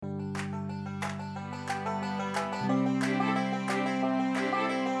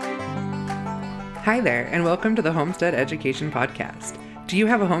Hi there, and welcome to the Homestead Education Podcast. Do you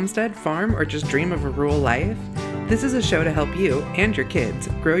have a homestead, farm, or just dream of a rural life? This is a show to help you and your kids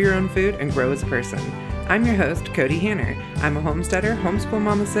grow your own food and grow as a person. I'm your host, Cody Hanner. I'm a homesteader, homeschool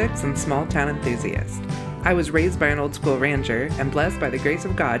mom of 6, and small town enthusiast. I was raised by an old school rancher and blessed by the grace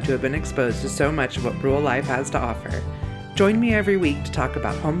of God to have been exposed to so much of what rural life has to offer. Join me every week to talk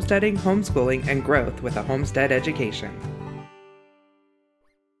about homesteading, homeschooling, and growth with a homestead education.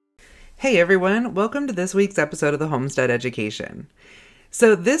 Hey everyone, welcome to this week's episode of the Homestead Education.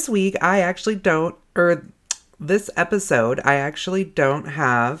 So this episode, I actually don't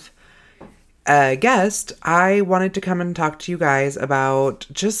have a guest. I wanted to come and talk to you guys about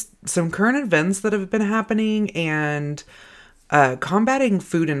just some current events that have been happening and combating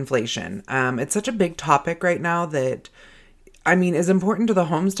food inflation. It's such a big topic right now that, is important to the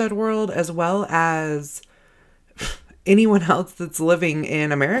homestead world as well as anyone else that's living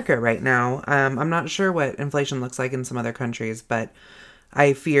in America right now. I'm not sure what inflation looks like in some other countries, but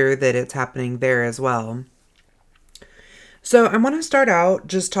I fear that it's happening there as well. So I want to start out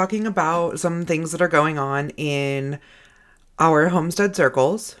just talking about some things that are going on in our homestead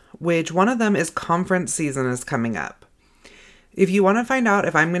circles, which one of them is conference season is coming up. If you want to find out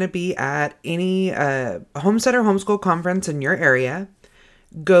if I'm going to be at any homestead or homeschool conference in your area,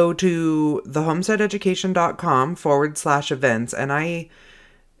 go to thehomesteadeducation.com/events, and I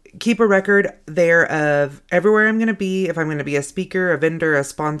keep a record there of everywhere I'm going to be, if I'm going to be a speaker, a vendor, a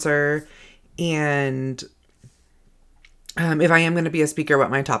sponsor, and if I am going to be a speaker,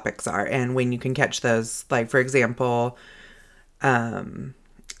 what my topics are and when you can catch those. Like, for example, at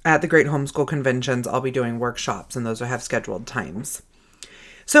the Great Homeschool Conventions, I'll be doing workshops, and those will have scheduled times.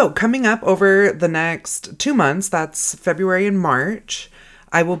 So coming up over the next 2 months, that's February and March,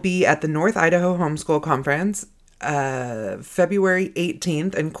 I will be at the North Idaho Homeschool Conference, February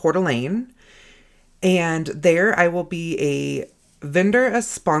 18th in Coeur d'Alene. And there I will be a vendor, a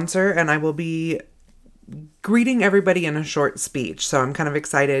sponsor, and I will be greeting everybody in a short speech. So I'm kind of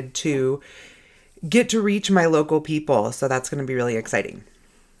excited to get to reach my local people. So that's going to be really exciting.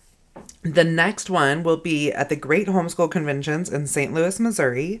 The next one will be at the Great Homeschool Conventions in St. Louis,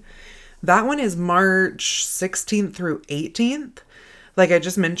 Missouri. That one is March 16th through 18th. Like I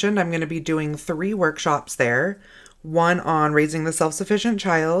just mentioned, I'm going to be doing 3 workshops there. One on raising the self-sufficient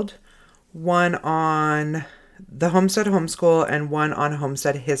child, one on the homestead homeschool, and one on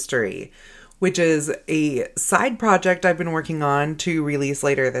homestead history, which is a side project I've been working on to release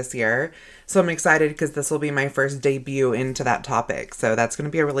later this year. So I'm excited because this will be my first debut into that topic. So that's going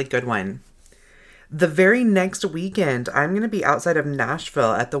to be a really good one. The very next weekend, I'm going to be outside of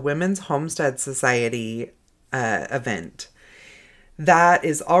Nashville at the Women's Homestead Society event. That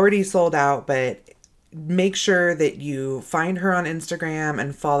is already sold out, but make sure that you find her on Instagram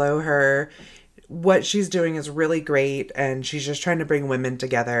and follow her. What she's doing is really great, and she's just trying to bring women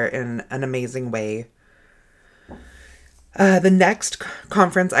together in an amazing way. The next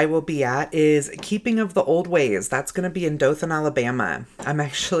conference I will be at is Keeping of the Old Ways. That's going to be in Dothan, Alabama. I'm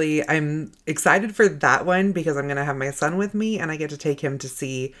excited for that one because I'm going to have my son with me, and I get to take him to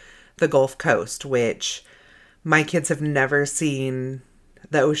see the Gulf Coast, which my kids have never seen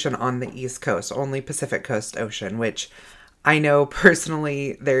the ocean on the East Coast, only Pacific Coast Ocean, which I know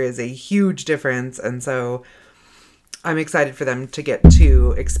personally there is a huge difference. And so I'm excited for them to get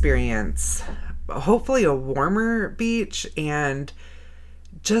to experience hopefully a warmer beach and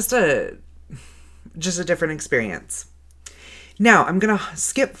just a different experience. Now, I'm going to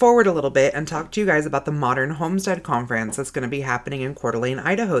skip forward a little bit and talk to you guys about the Modern Homestead Conference that's going to be happening in Coeur d'Alene,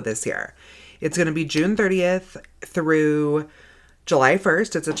 Idaho this year. It's going to be June 30th through July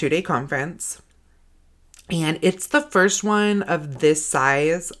 1st. It's a 2-day conference. And it's the first one of this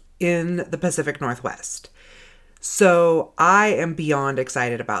size in the Pacific Northwest. So I am beyond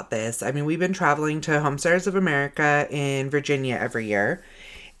excited about this. We've been traveling to Homesteaders of America in Virginia every year.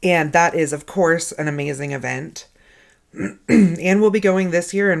 And that is, of course, an amazing event. And we'll be going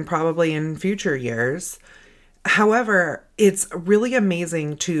this year and probably in future years. However, it's really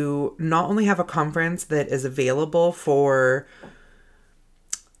amazing to not only have a conference that is available for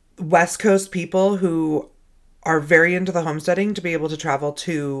West Coast people who are very into the homesteading to be able to travel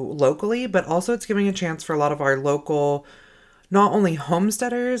to locally, but also it's giving a chance for a lot of our local, not only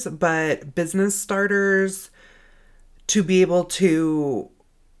homesteaders, but business starters to be able to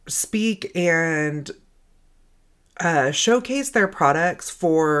speak and showcase their products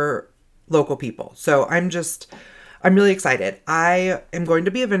for local people. So I'm really excited. I am going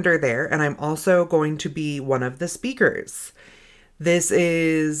to be a vendor there, and I'm also going to be one of the speakers. This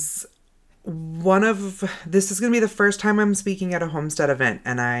is going to be the first time I'm speaking at a homestead event,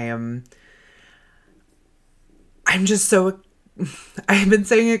 and I am I'm just so, I've been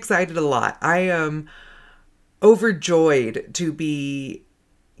saying excited a lot. I am overjoyed to be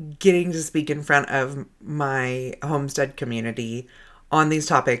getting to speak in front of my homestead community on these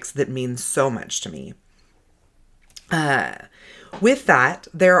topics that mean so much to me. With that,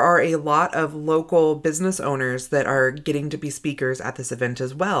 there are a lot of local business owners that are getting to be speakers at this event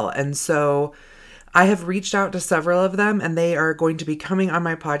as well. And so I have reached out to several of them, and they are going to be coming on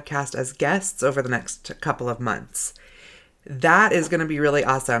my podcast as guests over the next couple of months. That is going to be really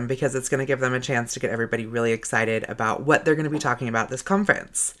awesome because it's going to give them a chance to get everybody really excited about what they're going to be talking about at this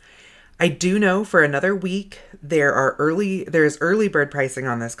conference. I do know for another week there's early bird pricing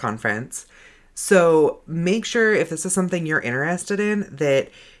on this conference. So make sure if this is something you're interested in that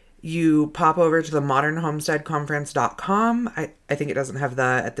you pop over to the modernhomesteadconference.com. I think it doesn't have the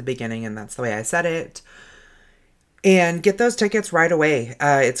at the beginning, and that's the way I said it. And get those tickets right away.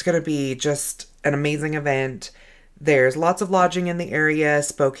 It's going to be just an amazing event. There's lots of lodging in the area.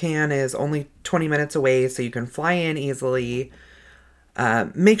 Spokane is only 20 minutes away, so you can fly in easily.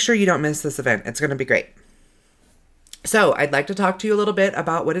 Make sure you don't miss this event. It's going to be great. So I'd like to talk to you a little bit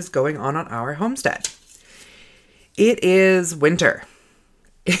about what is going on our homestead. It is winter.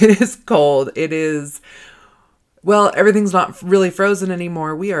 It is cold. Everything's not really frozen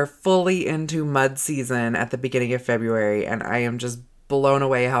anymore. We are fully into mud season at the beginning of February, and I am just blown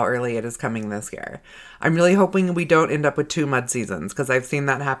away how early it is coming this year. I'm really hoping we don't end up with 2 mud seasons, because I've seen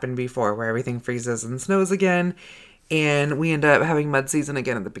that happen before where everything freezes and snows again, and we end up having mud season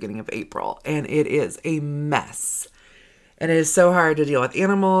again at the beginning of April, and it is a mess. And it is so hard to deal with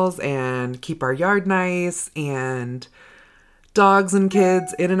animals and keep our yard nice and dogs and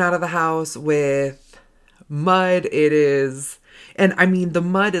kids in and out of the house with mud. And I mean, the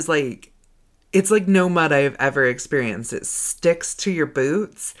mud is it's like no mud I've ever experienced. It sticks to your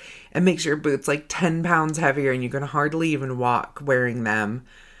boots and makes your boots like 10 pounds heavier, and you can hardly even walk wearing them.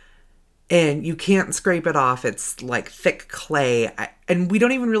 And you can't scrape it off. It's like thick clay. And we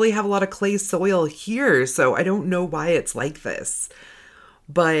don't even really have a lot of clay soil here, so I don't know why it's like this.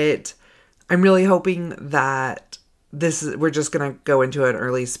 But I'm really hoping that we're just going to go into an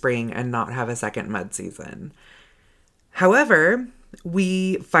early spring and not have a second mud season. However,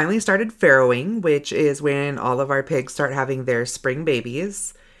 we finally started farrowing, which is when all of our pigs start having their spring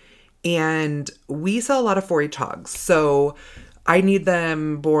babies. And we sell a lot of 4-H hogs. So I need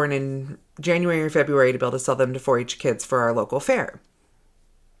them born in January or February to be able to sell them to 4-H kids for our local fair.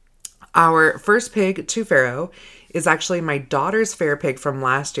 Our first pig to farrow is actually my daughter's fair pig from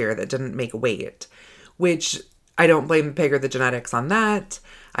last year that didn't make weight, which I don't blame the pig or the genetics on that.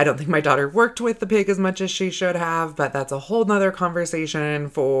 I don't think my daughter worked with the pig as much as she should have, but that's a whole nother conversation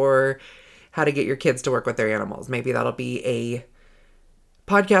for how to get your kids to work with their animals. Maybe that'll be a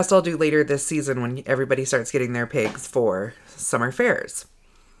podcast I'll do later this season when everybody starts getting their pigs for summer fairs.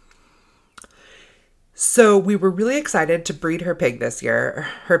 So we were really excited to breed her pig this year.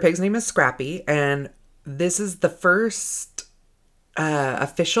 Her pig's name is Scrappy, and this is the first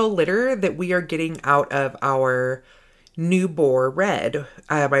official litter that we are getting out of our new boar, Red.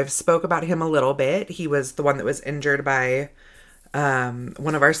 I've spoke about him a little bit. He was the one that was injured by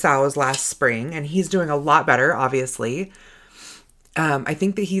one of our sows last spring, and he's doing a lot better, obviously. I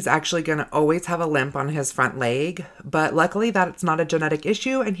think that he's actually going to always have a limp on his front leg, but luckily that's not a genetic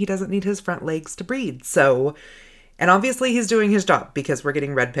issue and he doesn't need his front legs to breed. So, and obviously he's doing his job because we're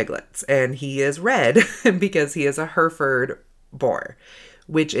getting red piglets, and he is red because he is a Hereford boar,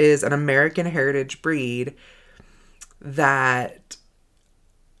 which is an American heritage breed that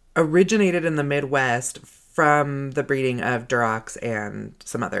originated in the Midwest from the breeding of Durocs and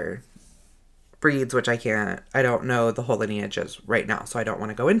some other breeds, which I don't know the whole lineages right now, so I don't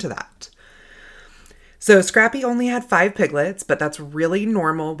want to go into that. So Scrappy only had 5 piglets, but that's really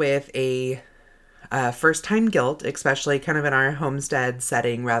normal with a first-time gilt, especially kind of in our homestead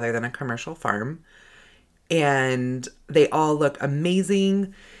setting rather than a commercial farm. And they all look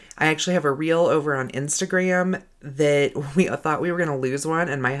amazing. I actually have a reel over on Instagram that we thought we were going to lose one,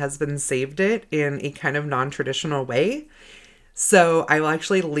 and my husband saved it in a kind of non-traditional way. So I will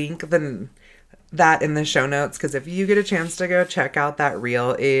actually link that in the show notes, because if you get a chance to go check out that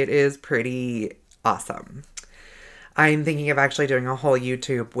reel, it is pretty awesome. I'm thinking of actually doing a whole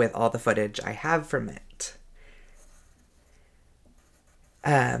YouTube with all the footage I have from it.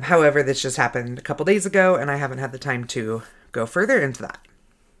 However, this just happened a couple days ago, and I haven't had the time to go further into that.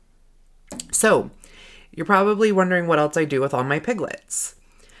 So, you're probably wondering what else I do with all my piglets.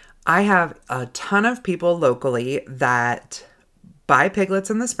 I have a ton of people locally that buy piglets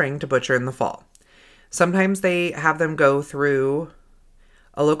in the spring to butcher in the fall. Sometimes they have them go through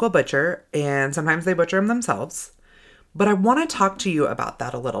a local butcher, and sometimes they butcher them themselves. But I want to talk to you about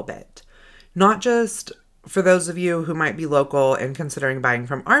that a little bit. Not just for those of you who might be local and considering buying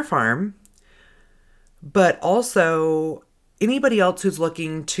from our farm, but also anybody else who's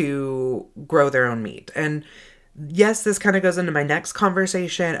looking to grow their own meat. And yes, this kind of goes into my next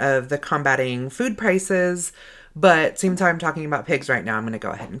conversation of the combating food prices, but same time talking about pigs right now, I'm going to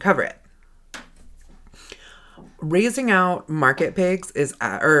go ahead and cover it. Raising out market pigs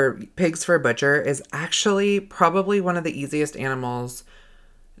or pigs for a butcher is actually probably one of the easiest animals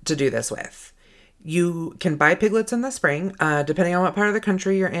to do this with. You can buy piglets in the spring, depending on what part of the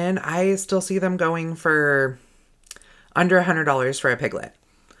country you're in. I still see them going for under $100 for a piglet.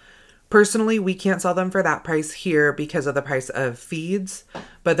 Personally, we can't sell them for that price here because of the price of feeds,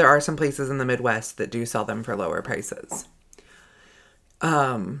 but there are some places in the Midwest that do sell them for lower prices.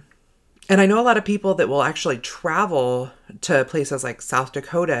 And I know a lot of people that will actually travel to places like South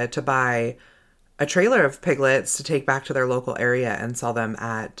Dakota to buy a trailer of piglets to take back to their local area and sell them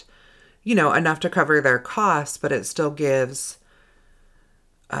at, enough to cover their costs, but it still gives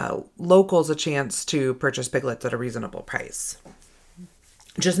locals a chance to purchase piglets at a reasonable price.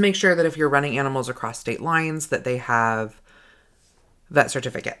 Just make sure that if you're running animals across state lines that they have vet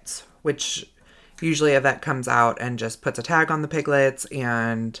certificates, which usually a vet comes out and just puts a tag on the piglets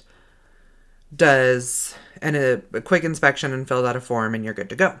and does a quick inspection and fills out a form and you're good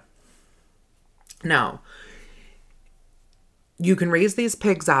to go. Now, you can raise these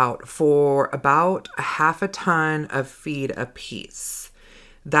pigs out for about a half a ton of feed a piece.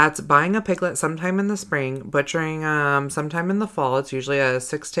 That's buying a piglet sometime in the spring, butchering sometime in the fall. It's usually a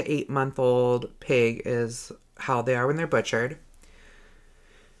 6 to 8 month old pig is how they are when they're butchered.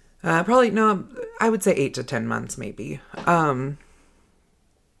 I would say 8 to 10 months maybe.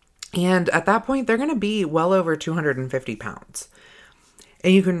 And at that point, they're going to be well over 250 pounds.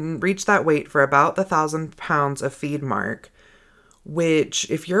 And you can reach that weight for about the 1,000 pounds of feed mark, which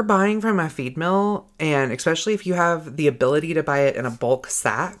if you're buying from a feed mill, and especially if you have the ability to buy it in a bulk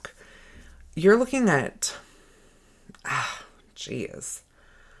sack, you're looking at, I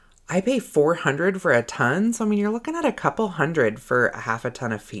pay $400 for a ton. So, you're looking at a couple hundred for a half a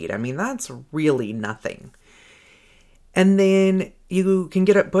ton of feed. That's really nothing. And then you can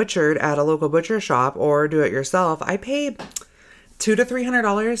get it butchered at a local butcher shop or do it yourself. I pay $200 to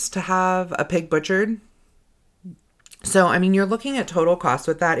 $300 to have a pig butchered. So, you're looking at total cost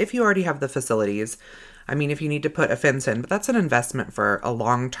with that if you already have the facilities. If you need to put a fence in, but that's an investment for a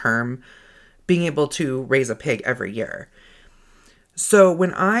long term, being able to raise a pig every year. So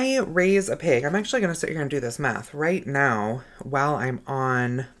when I raise a pig, I'm actually going to sit here and do this math right now while I'm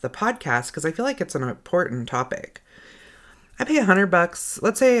on the podcast because I feel like it's an important topic. I pay $100.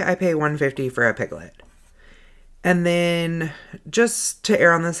 Let's say I pay $150 for a piglet. And then just to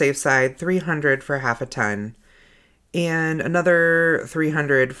err on the safe side, $300 for half a ton. And another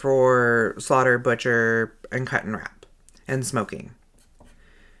 $300 for slaughter, butcher, and cut and wrap and smoking.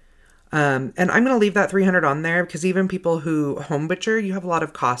 And I'm going to leave that $300 on there because even people who home butcher, you have a lot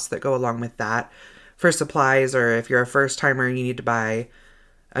of costs that go along with that for supplies, or if you're a first timer, you need to buy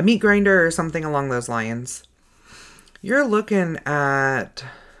a meat grinder or something along those lines. You're looking at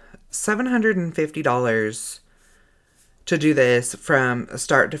 $750 to do this from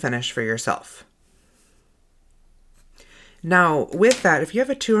start to finish for yourself. Now, with that, if you have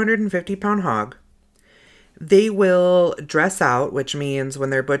a 250-pound hog, they will dress out, which means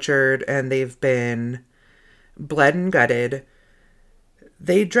when they're butchered and they've been bled and gutted,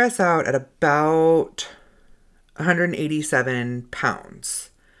 they dress out at about 187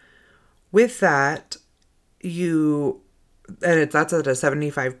 pounds. With that, that's at a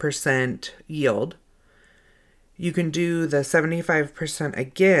 75% yield. You can do the 75%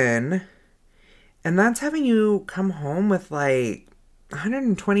 again, and that's having you come home with like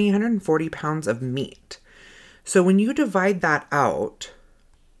 120, 140 pounds of meat. So when you divide that out,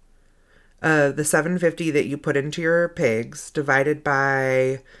 the 750 that you put into your pigs divided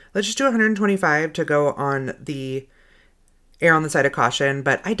by, let's just do 125 to go on the err on the side of caution,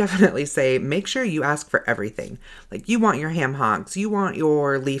 but I definitely say make sure you ask for everything. Like you want your ham hocks, you want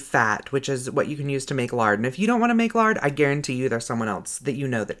your leaf fat, which is what you can use to make lard. And if you don't want to make lard, I guarantee you there's someone else that you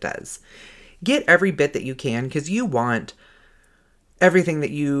know that does. Get every bit that you can because you want everything that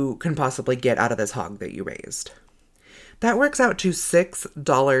you can possibly get out of this hog that you raised. That works out to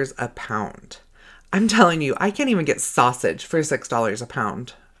 $6 a pound. I'm telling you, I can't even get sausage for $6 a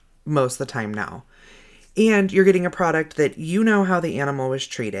pound most of the time now. And you're getting a product that you know how the animal was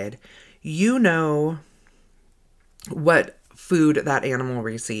treated. You know what food that animal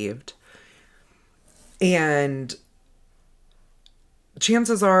received. And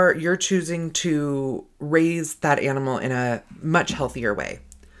chances are you're choosing to raise that animal in a much healthier way.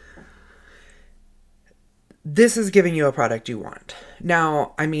 This is giving you a product you want.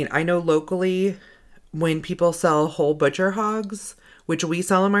 Now, I mean, I know locally when people sell whole butcher hogs, which we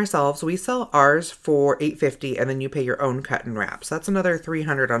sell them ourselves, we sell ours for $8.50 and then you pay your own cut and wrap. So that's another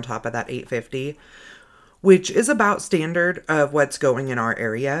 $300 on top of that $8.50, which is about standard of what's going in our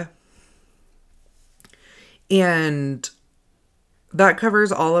area. And that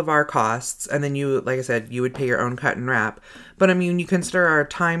covers all of our costs. And then you, like I said, you would pay your own cut and wrap. But I mean, you consider our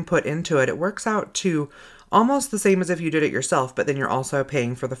time put into it, it works out to almost the same as if you did it yourself, but then you're also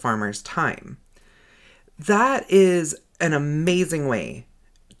paying for the farmer's time. That is an amazing way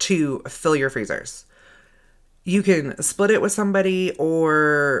to fill your freezers. You can split it with somebody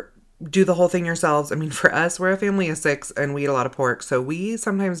or do the whole thing yourselves. I mean, for us, we're a family of 6 and we eat a lot of pork, so we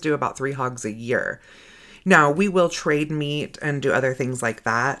sometimes do about 3 hogs a year. Now, we will trade meat and do other things like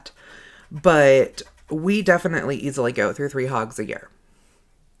that, but we definitely easily go through 3 hogs a year.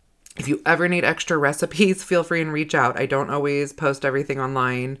 If you ever need extra recipes, feel free and reach out. I don't always post everything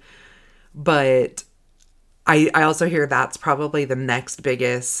online, but I also hear that's probably the next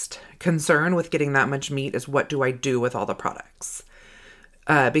biggest concern with getting that much meat is what do I do with all the products?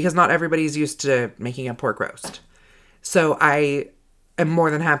 Because not everybody's used to making a pork roast. So I am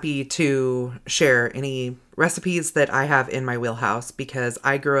more than happy to share any recipes that I have in my wheelhouse because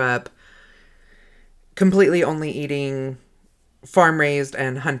I grew up completely only eating farm-raised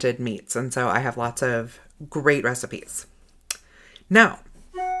and hunted meats. And so I have lots of great recipes. Now,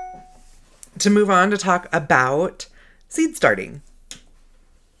 to move on to talk about seed starting.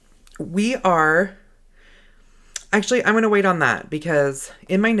 Actually, I'm going to wait on that because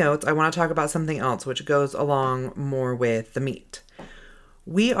in my notes, I want to talk about something else which goes along more with the meat.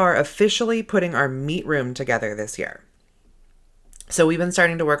 We are officially putting our meat room together this year. So we've been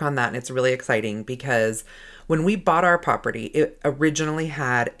starting to work on that and it's really exciting because when we bought our property, it originally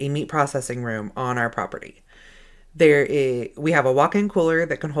had a meat processing room on our property. We have a walk-in cooler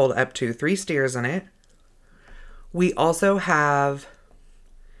that can hold up to 3 steers in it. We also have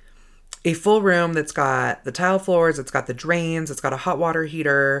a full room that's got the tile floors, it's got the drains, it's got a hot water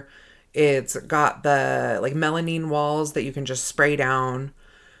heater, it's got the like melamine walls that you can just spray down.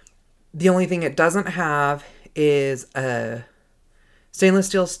 The only thing it doesn't have is a stainless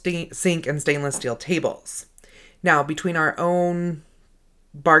steel sink and stainless steel tables. Now, between our own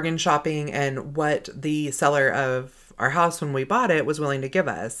bargain shopping and what the seller of our house when we bought it was willing to give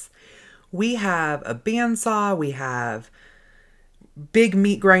us, we have a bandsaw, we have big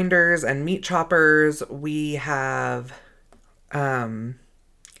meat grinders and meat choppers, we have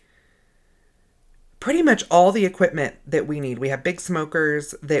pretty much all the equipment that we need. We have big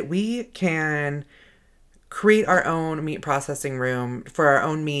smokers that we can create our own meat processing room for our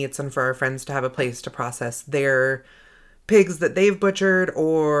own meats and for our friends to have a place to process their pigs that they've butchered,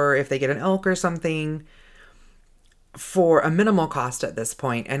 or if they get an elk or something, for a minimal cost at this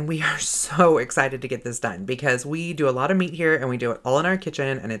point. And we are so excited to get this done because we do a lot of meat here and we do it all in our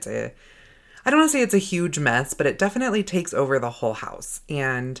kitchen. And I don't want to say it's a huge mess, but it definitely takes over the whole house.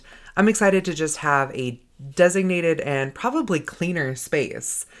 And I'm excited to just have a designated and probably cleaner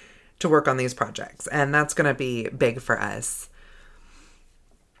space to work on these projects. And that's going to be big for us.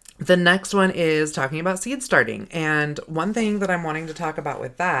 The next one is talking about seed starting. And one thing that I'm wanting to talk about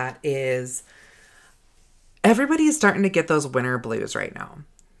with that is everybody's starting to get those winter blues right now.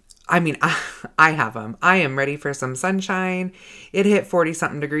 I mean, I have them. I am ready for some sunshine. It hit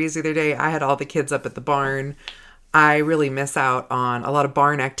 40-something degrees the other day. I had all the kids up at the barn. I really miss out on a lot of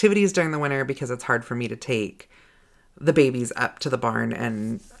barn activities during the winter because it's hard for me to take the babies up to the barn.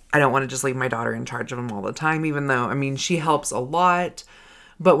 And I don't want to just leave my daughter in charge of them all the time, even though, I mean, she helps a lot.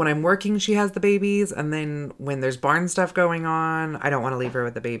 But when I'm working, she has the babies. And then when there's barn stuff going on, I don't want to leave her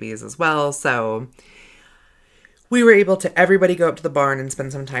with the babies as well. So we were able to everybody go up to the barn and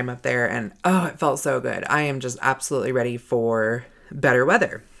spend some time up there. And oh, it felt so good. I am just absolutely ready for better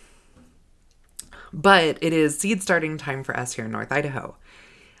weather. But it is seed starting time for us here in North Idaho.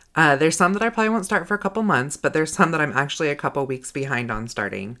 There's some that I probably won't start for a couple months, but there's some that I'm actually a couple weeks behind on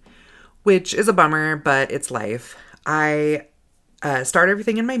starting, which is a bummer, but it's life. I start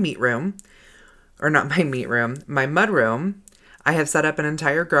everything in my meat room, or not my meat room, my mud room. I have set up an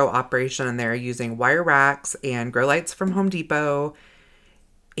entire grow operation in there using wire racks and grow lights from Home Depot.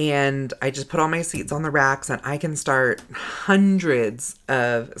 And I just put all my seeds on the racks and I can start hundreds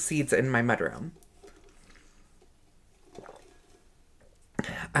of seeds in my mudroom.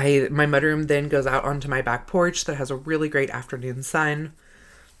 My mudroom then goes out onto my back porch that has a really great afternoon sun.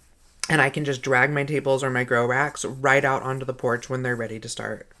 And I can just drag my tables or my grow racks right out onto the porch when they're ready to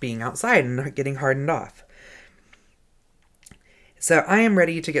start being outside and getting hardened off. So I am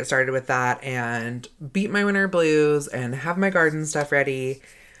ready to get started with that and beat my winter blues and have my garden stuff ready,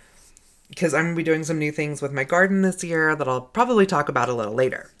 because I'm going to be doing some new things with my garden this year that I'll probably talk about a little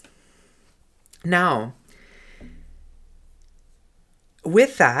later. Now,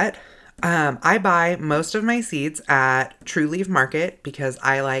 with that, I buy most of my seeds at True Leaf Market because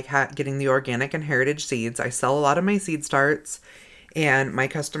I like getting the organic and heritage seeds. I sell a lot of my seed starts, and my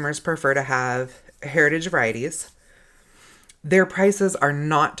customers prefer to have heritage varieties. Their prices are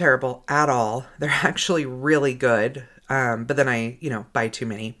not terrible at all. They're actually really good, but then I, buy too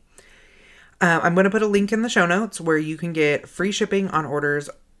many. I'm going to put a link in the show notes where you can get free shipping on orders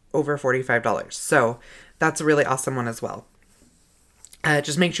over $45. So that's a really awesome one as well.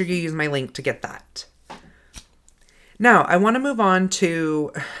 Just make sure you use my link to get that. Now, I want to move on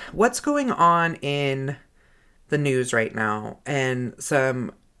to what's going on in the news right now and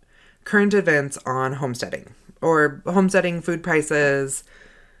some current events on homesteading, or homesteading, food prices,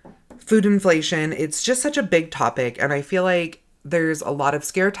 food inflation. It's just such a big topic, and I feel like there's a lot of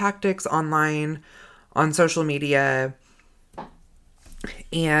scare tactics online, on social media,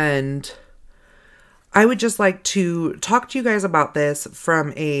 and I would just like to talk to you guys about this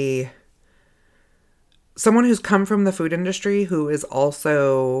from someone who's come from the food industry, who is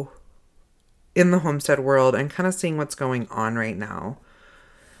also in the homestead world and kind of seeing what's going on right now.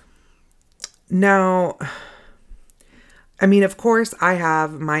 Now, I mean, of course, I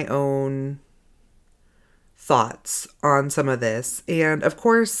have my own thoughts on some of this. And of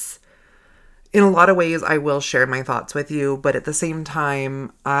course, in a lot of ways, I will share my thoughts with you. But at the same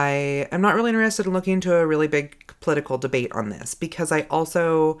time, I am not really interested in looking into a really big political debate on this, because I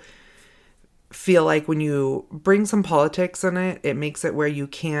also feel like when you bring some politics in it, it makes it where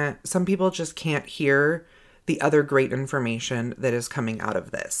some people just can't hear the other great information that is coming out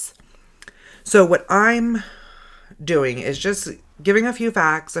of this. So what I'm doing is just giving a few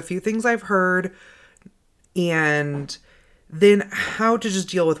facts, a few things I've heard, and then how to just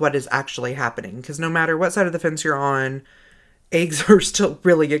deal with what is actually happening. Because no matter what side of the fence you're on, eggs are still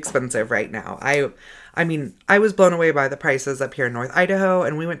really expensive right now. I mean, I was blown away by the prices up here in North Idaho,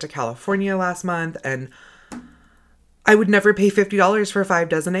 and we went to California last month, and I would never pay $50 for 5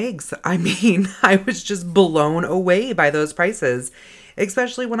 dozen eggs. I mean, I was just blown away by those prices,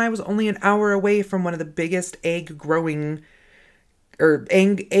 especially when I was only an hour away from one of the biggest egg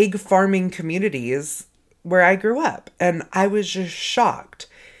farming communities where I grew up. And I was just shocked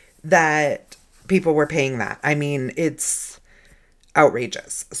that people were paying that. I mean, it's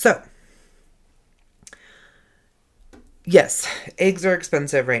outrageous. So, yes, eggs are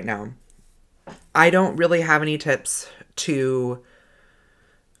expensive right now. I don't really have any tips to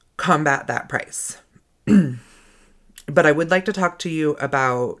combat that price. But I would like to talk to you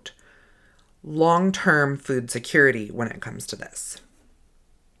about long-term food security when it comes to this.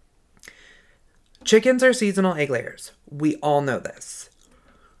 Chickens are seasonal egg layers. We all know this.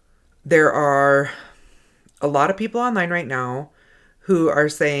 There are a lot of people online right now who are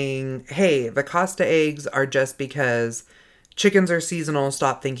saying, hey, the cost of eggs are just because chickens are seasonal.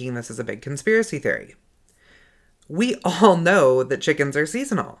 Stop thinking this is a big conspiracy theory. We all know that chickens are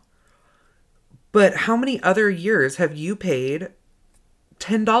seasonal. But how many other years have you paid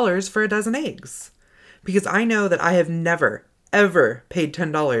 $10 for a dozen eggs? Because I know that I have never, ever paid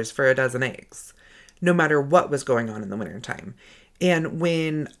 $10 for a dozen eggs, no matter what was going on in the wintertime. And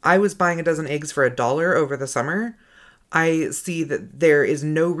when I was buying a dozen eggs for $1 over the summer, I see that there is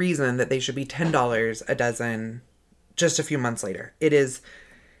no reason that they should be $10 a dozen just a few months later. It is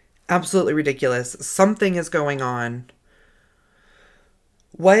absolutely ridiculous. Something is going on.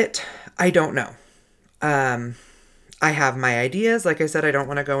 What? I don't know. I have my ideas. Like I said, I don't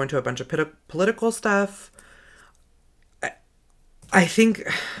want to go into a bunch of political stuff. I think,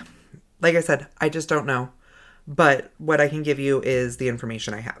 like I said, I just don't know. But what I can give you is the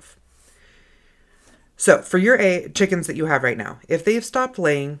information I have. So for your chickens that you have right now, if they've stopped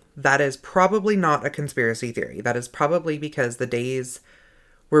laying, that is probably not a conspiracy theory. That is probably because the days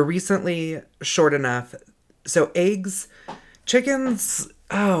were recently short enough. So chickens,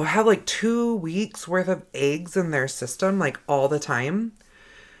 have like 2 weeks worth of eggs in their system, like all the time.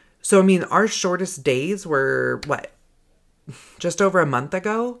 So, I mean, our shortest days were just over a month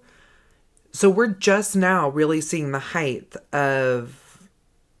ago. So we're just now really seeing the height of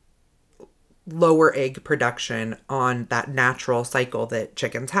lower egg production on that natural cycle that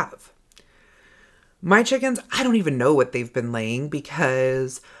chickens have. My chickens, I don't even know what they've been laying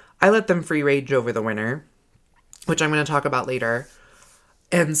because I let them free range over the winter, which I'm going to talk about later.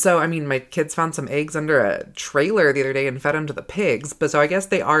 And so, I mean, my kids found some eggs under a trailer the other day and fed them to the pigs. But so I guess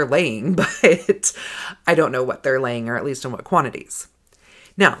they are laying, but I don't know what they're laying, or at least in what quantities.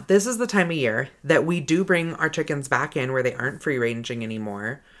 Now, this is the time of year that we do bring our chickens back in where they aren't free ranging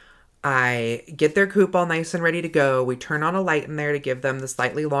anymore. I get their coop all nice and ready to go. We turn on a light in there to give them the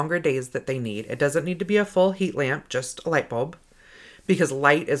slightly longer days that they need. It doesn't need to be a full heat lamp, just a light bulb, because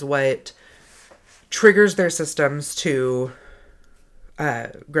light is what triggers their systems to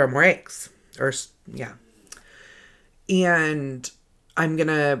grow more eggs. Yeah. And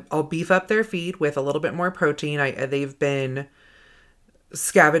I'll beef up their feed with a little bit more protein. They've been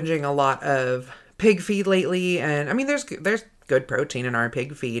scavenging a lot of pig feed lately, and I mean, there's good protein in our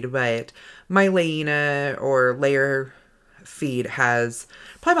pig feed, but my Layina or layer feed has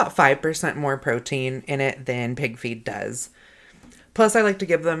probably about 5% more protein in it than pig feed does. Plus, I like to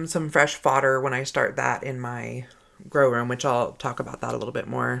give them some fresh fodder when I start that in my grow room, which I'll talk about that a little bit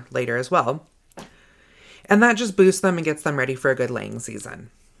more later as well. And that just boosts them and gets them ready for a good laying season.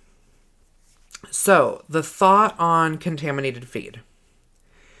 So, the thought on contaminated feed.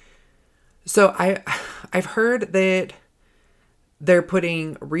 So, I've heard that they're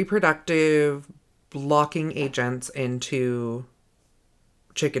putting reproductive blocking agents into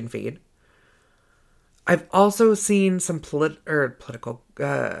chicken feed. I've also seen some political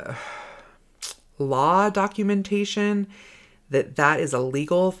law documentation that is a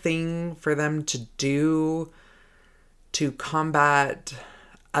legal thing for them to do to combat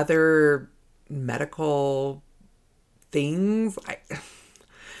other medical things. Like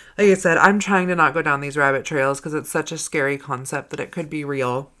I said, I'm trying to not go down these rabbit trails because it's such a scary concept that it could be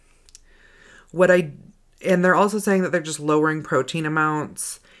real. And they're also saying that they're just lowering protein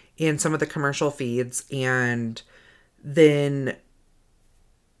amounts in some of the commercial feeds, and then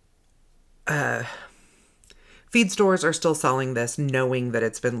feed stores are still selling this knowing that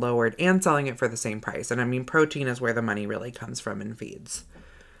it's been lowered and selling it for the same price. And I mean, protein is where the money really comes from in feeds.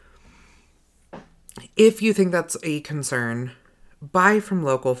 If you think that's a concern, buy from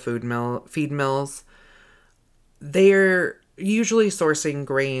local feed mills. They're usually sourcing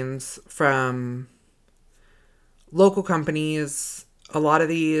grains from local companies. A lot of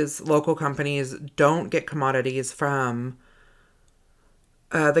these local companies don't get commodities from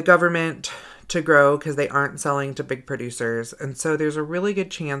the government to grow because they aren't selling to big producers. And so there's a really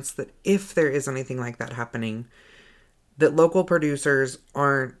good chance that if there is anything like that happening, that local producers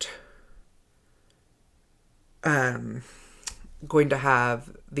aren't going to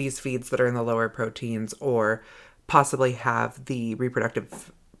have these feeds that are in the lower proteins or possibly have the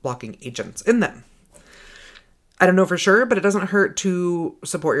reproductive blocking agents in them. I don't know for sure, but it doesn't hurt to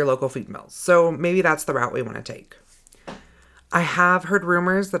support your local feed mills. So maybe that's the route we want to take. I have heard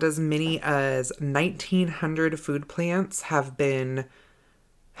rumors that as many as 1,900 food plants have burned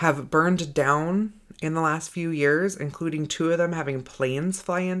down in the last few years, including 2 of them having planes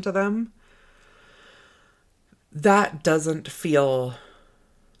fly into them. That doesn't feel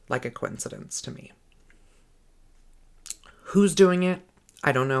like a coincidence to me. Who's doing it?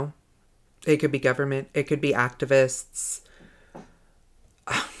 I don't know. It could be government. It could be activists.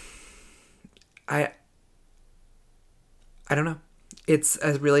 I don't know. It's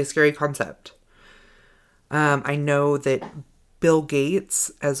a really scary concept. I know that Bill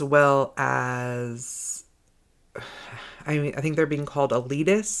Gates, as well as, I think they're being called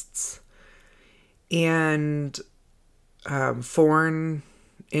elitists, and foreign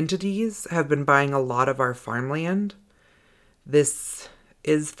entities have been buying a lot of our farmland. This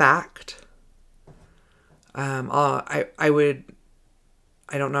is fact. I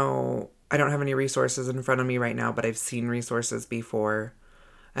don't know. I don't have any resources in front of me right now, but I've seen resources before.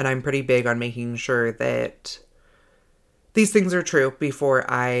 And I'm pretty big on making sure that these things are true before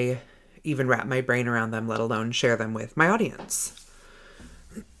I even wrap my brain around them, let alone share them with my audience.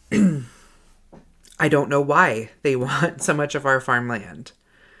 I don't know why they want so much of our farmland.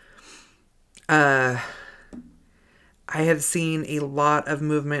 I have seen a lot of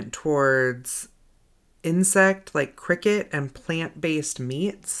movement towards insect, like cricket, and plant-based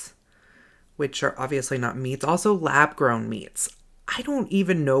meats, which are obviously not meats. Also lab-grown meats. I don't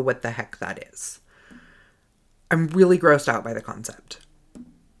even know what the heck that is. I'm really grossed out by the concept.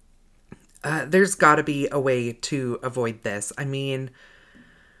 There's got to be a way to avoid this. I mean,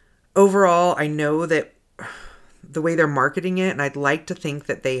 overall, I know that the way they're marketing it, and I'd like to think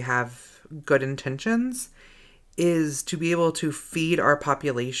that they have good intentions, is to be able to feed our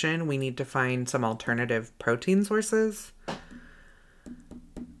population, we need to find some alternative protein sources.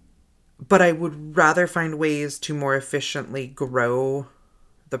 But I would rather find ways to more efficiently grow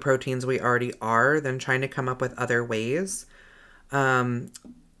the proteins we already are than trying to come up with other ways.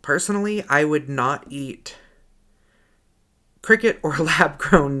 Personally, I would not eat cricket or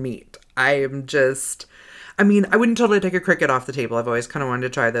lab-grown meat. I wouldn't totally take a cricket off the table. I've always kind of wanted to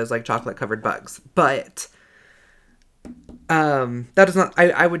try those like chocolate-covered bugs. But that is not,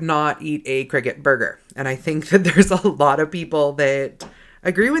 I would not eat a cricket burger. And I think that there's a lot of people that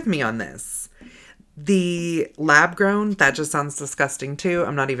agree with me on this. The lab-grown, that just sounds disgusting too.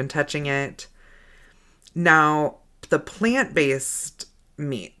 I'm not even touching it. Now, the plant-based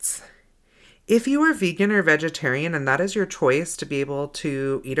meats. If you are vegan or vegetarian and that is your choice to be able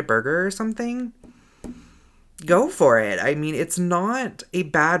to eat a burger or something, go for it. I mean, it's not a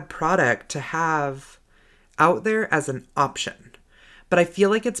bad product to have out there as an option. But I feel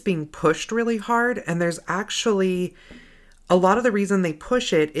like it's being pushed really hard, and there's actually a lot of the reason they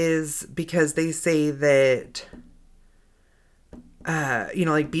push it is because they say that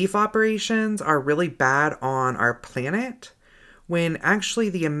like beef operations are really bad on our planet, when actually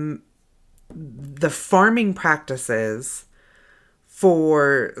the farming practices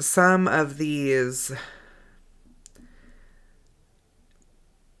for some of these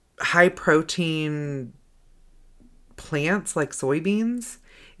high protein plants like soybeans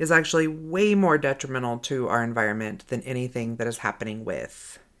is actually way more detrimental to our environment than anything that is happening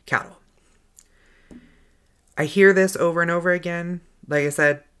with cattle. I hear this over and over again. Like I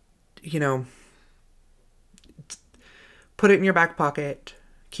said, put it in your back pocket,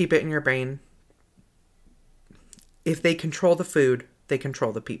 keep it in your brain. If they control the food, they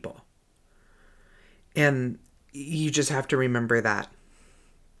control the people. And you just have to remember that.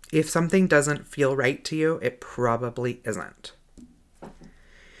 If something doesn't feel right to you, it probably isn't.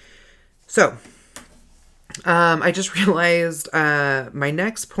 So, I just realized my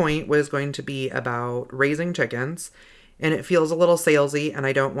next point was going to be about raising chickens. And it feels a little salesy, and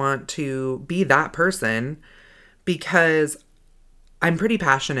I don't want to be that person because I'm pretty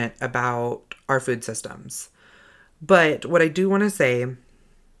passionate about our food systems. But what I do want to say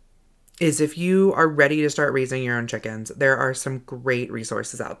is if you are ready to start raising your own chickens, there are some great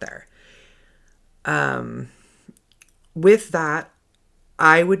resources out there. With that,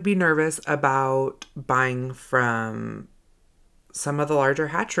 I would be nervous about buying from some of the larger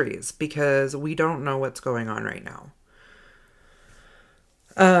hatcheries because we don't know what's going on right now.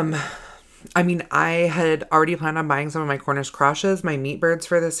 I had already planned on buying some of my Cornish crosses, my meat birds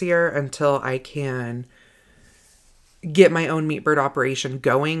for this year until I can get my own meat bird operation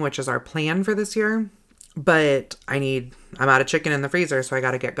going, which is our plan for this year. But I'm out of chicken in the freezer, so I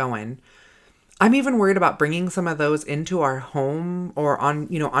got to get going. I'm even worried about bringing some of those into our home or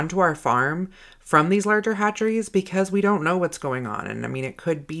onto our farm from these larger hatcheries because we don't know what's going on. And it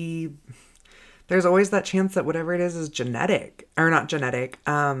could be, there's always that chance that whatever it is genetic or not genetic,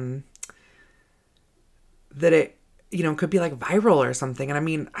 that it, could be like viral or something.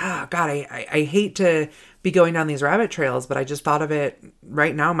 And I hate to be going down these rabbit trails, but I just thought of it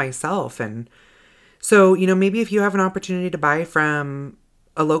right now myself. And so, maybe if you have an opportunity to buy from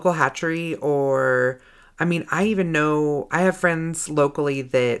a local hatchery I have friends locally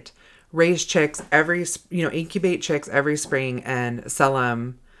that raise chicks incubate chicks every spring and sell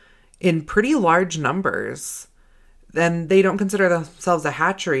them in pretty large numbers. Then they don't consider themselves a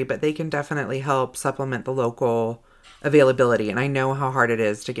hatchery, but they can definitely help supplement the local availability. And I know how hard it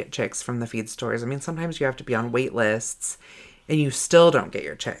is to get chicks from the feed stores. Sometimes you have to be on wait lists and you still don't get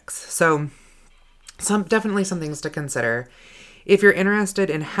your chicks. So definitely some things to consider. If you're interested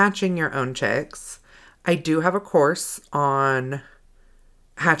in hatching your own chicks, I do have a course on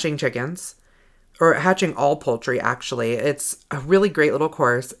hatching chickens, or hatching all poultry, actually. It's a really great little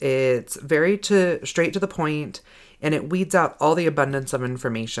course. It's very straight to the point, and it weeds out all the abundance of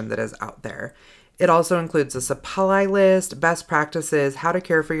information that is out there. It also includes a supply list, best practices, how to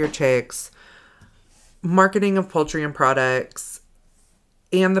care for your chicks, marketing of poultry and products,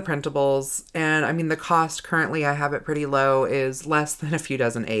 and the printables. And the cost currently, I have it pretty low, is less than a few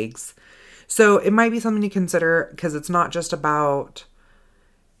dozen eggs. So it might be something to consider because it's not just about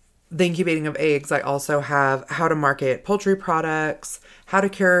the incubating of eggs. I also have how to market poultry products, how to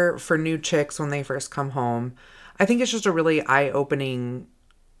care for new chicks when they first come home. I think it's just a really eye-opening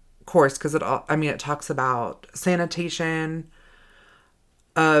course because it talks about sanitation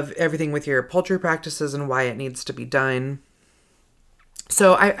of everything with your poultry practices and why it needs to be done.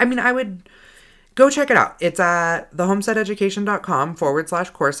 So, I would go check it out. It's at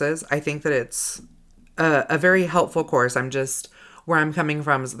thehomesteadeducation.com/courses. I think that it's a very helpful course. Where I'm coming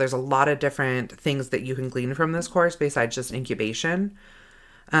from is there's a lot of different things that you can glean from this course besides just incubation.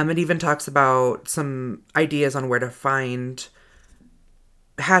 It even talks about some ideas on where to find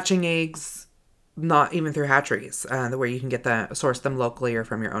hatching eggs not even through hatcheries, where you can source them locally or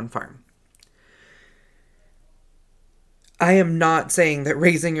from your own farm. I am not saying that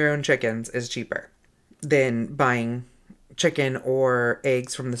raising your own chickens is cheaper than buying chicken or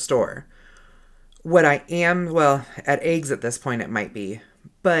eggs from the store. What I am, well, at eggs at this point it might be,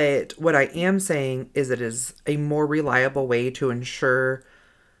 but what I am saying is it is a more reliable way to ensure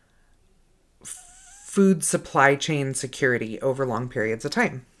food supply chain security over long periods of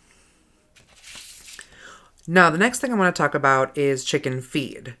time. Now, the next thing I want to talk about is chicken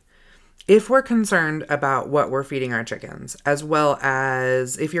feed. If we're concerned about what we're feeding our chickens, as well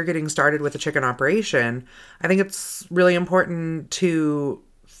as if you're getting started with a chicken operation, I think it's really important to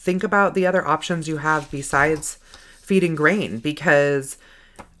think about the other options you have besides feeding grain. Because,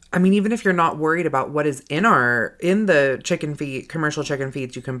 I mean, even if you're not worried about what is in the chicken feed, commercial chicken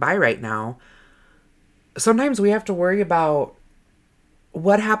feeds you can buy right now, sometimes we have to worry about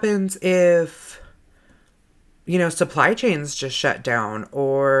what happens if, supply chains just shut down,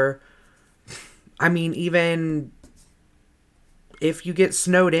 or I mean, even if you get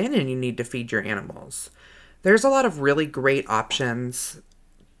snowed in and you need to feed your animals. There's a lot of really great options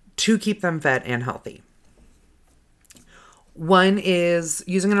to keep them fed and healthy. One is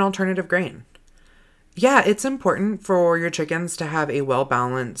using an alternative grain. Yeah, it's important for your chickens to have a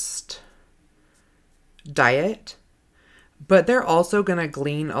well-balanced diet, but they're also going to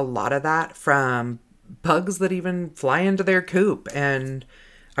glean a lot of that from bugs that even fly into their coop. And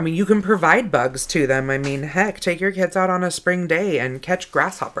I mean, you can provide bugs to them. I mean, heck, take your kids out on a spring day and catch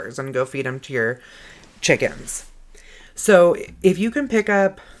grasshoppers and go feed them to your chickens. So if you can pick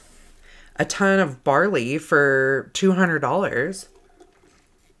up a ton of barley for $200,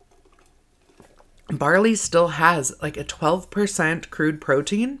 barley still has like a 12% crude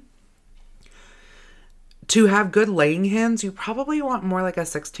protein. To have good laying hens, you probably want more like a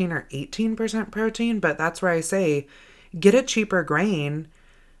 16 or 18% protein, but that's where I say get a cheaper grain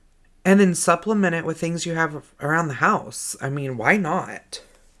and then supplement it with things you have around the house. I mean, why not?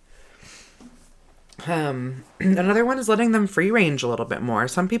 Another one is letting them free range a little bit more.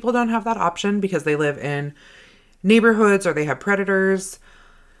 Some people don't have that option because they live in neighborhoods or they have predators.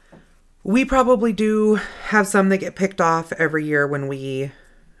 We probably do have some that get picked off every year when we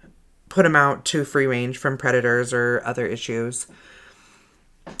put them out to free range from predators or other issues.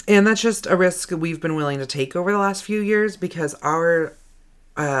 And that's just a risk we've been willing to take over the last few years because our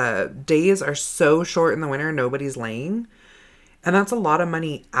days are so short in the winter, nobody's laying. And that's a lot of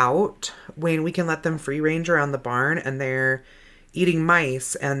money out when we can let them free range around the barn and they're eating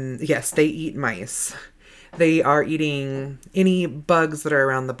mice. And yes, they eat mice. They are eating any bugs that are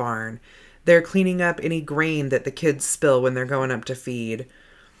around the barn. They're cleaning up any grain that the kids spill when they're going up to feed.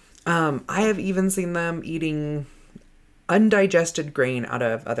 I have even seen them eating undigested grain out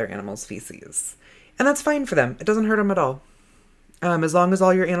of other animals' feces. And that's fine for them. It doesn't hurt them at all. As long as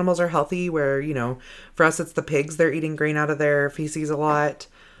all your animals are healthy, where, for us it's the pigs, they're eating grain out of their feces a lot.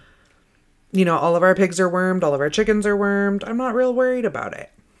 All of our pigs are wormed, all of our chickens are wormed. I'm not real worried about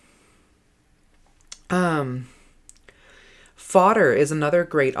it. Fodder is another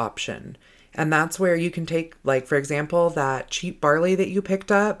great option. And that's where you can take, like, for example, that cheap barley that you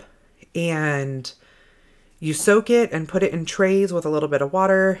picked up and you soak it and put it in trays with a little bit of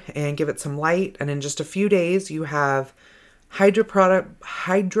water and give it some light. And in just a few days, you have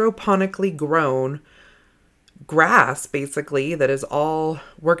hydroponically grown grass, basically, that is all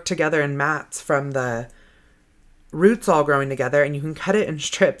worked together in mats from the roots all growing together, and you can cut it in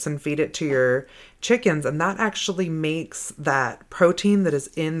strips and feed it to your chickens, and that actually makes that protein that is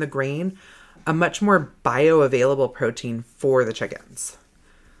in the grain a much more bioavailable protein for the chickens.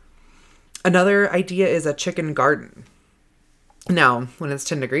 Another idea is a chicken garden. Now, when it's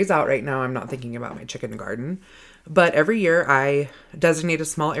 10 degrees out right now, I'm not thinking about my chicken garden. But every year I designate a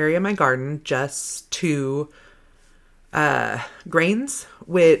small area in my garden just to grains,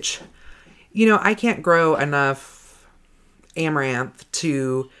 which, I can't grow enough amaranth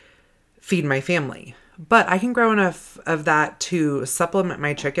to feed my family. But I can grow enough of that to supplement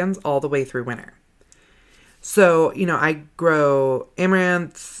my chickens all the way through winter. So, I grow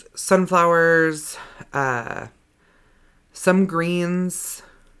amaranth, sunflowers, some greens,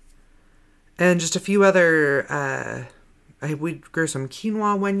 and just a few other, we grew some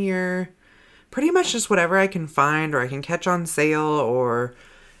quinoa one year. Pretty much just whatever I can find or I can catch on sale. Or,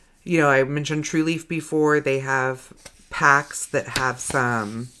 I mentioned True Leaf before. They have packs that have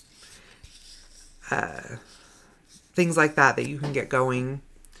some things like that you can get going.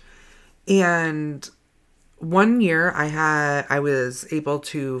 And one year I was able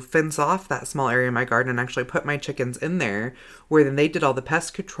to fence off that small area in my garden and actually put my chickens in there, where then they did all the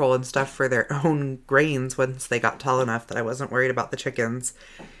pest control and stuff for their own grains once they got tall enough that I wasn't worried about the chickens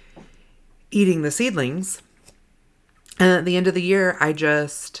eating the seedlings. And at the end of the year, I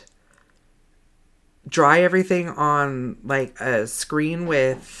just dry everything on like a screen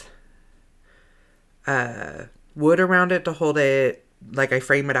with wood around it to hold it, like I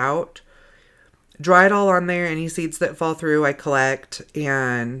frame it out. Dry it all on there. Any seeds that fall through, I collect.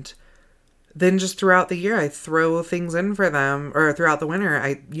 And then just throughout the year, I throw things in for them. Or throughout the winter,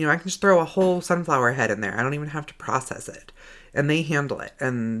 I can just throw a whole sunflower head in there. I don't even have to process it. And they handle it.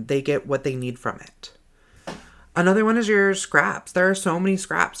 And they get what they need from it. Another one is your scraps. There are so many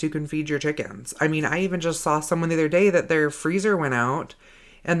scraps you can feed your chickens. I mean, I even just saw someone the other day that their freezer went out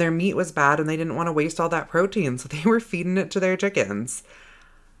and their meat was bad and they didn't want to waste all that protein, so they were feeding it to their chickens.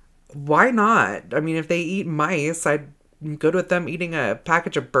 Why not? I mean, if they eat mice, I'd good with them eating a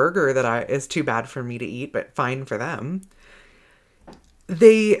package of burger that is too bad for me to eat, but fine for them.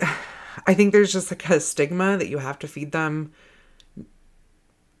 I think there's just like a stigma that you have to feed them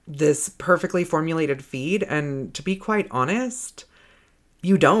this perfectly formulated feed, and to be quite honest,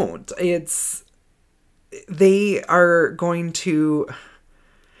 you don't. They are going to,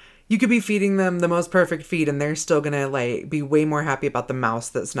 you could be feeding them the most perfect feed and they're still gonna like be way more happy about the mouse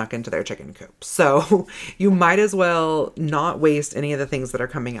that snuck into their chicken coop. So you might as well not waste any of the things that are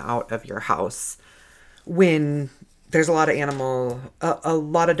coming out of your house when there's a lot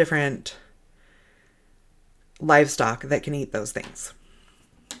of different livestock that can eat those things.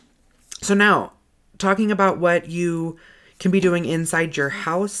 So now, talking about what you can be doing inside your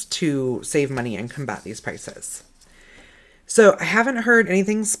house to save money and combat these prices. So I haven't heard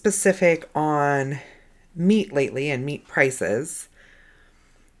anything specific on meat lately and meat prices,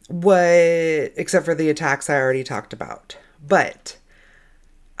 except for the attacks I already talked about. But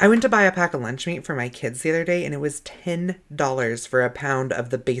I went to buy a pack of lunch meat for my kids the other day, and it was $10 for a pound of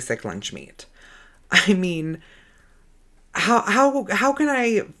the basic lunch meat. I mean, how can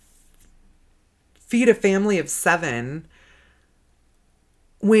I feed a family of 7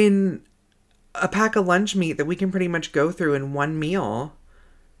 when a pack of lunch meat that we can pretty much go through in one meal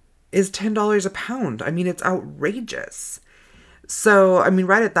is $10 a pound? I mean, it's outrageous. So, I mean,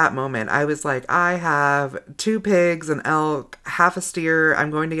 right at that moment, I was like, I have 2 pigs, an elk, half a steer.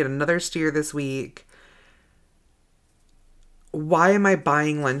 I'm going to get another steer this week. Why am I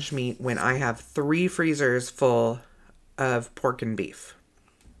buying lunch meat when I have 3 freezers full of pork and beef?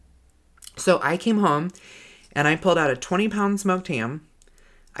 So I came home and I pulled out a 20-pound smoked ham.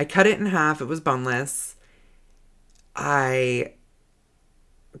 I cut it in half. It was boneless. I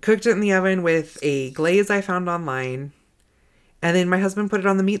cooked it in the oven with a glaze I found online. And then my husband put it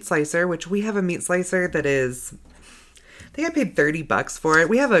on the meat slicer, which we have a meat slicer that is, I think I paid $30 for it.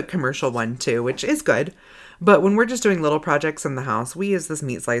 We have a commercial one too, which is good. But when we're just doing little projects in the house, we use this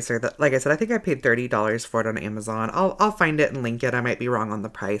meat slicer that, like I said, I think I paid $30 for it on Amazon. I'll find it and link it. I might be wrong on the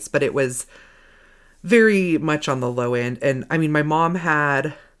price, but it was very much on the low end. And I mean, my mom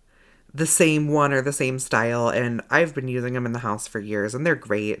had the same one or the same style, and I've been using them in the house for years, and they're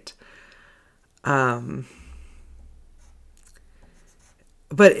great. But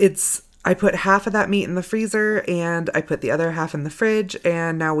I put half of that meat in the freezer and I put the other half in the fridge,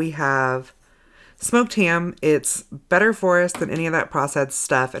 and now we have smoked ham. It's better for us than any of that processed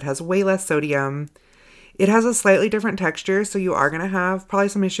stuff. It has way less sodium. It has a slightly different texture, so you are going to have probably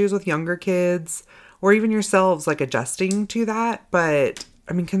some issues with younger kids or even yourselves like adjusting to that. But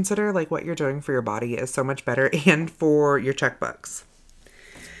I mean, consider like what you're doing for your body is so much better and for your checkbooks.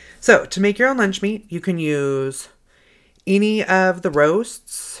 So to make your own lunch meat, you can use any of the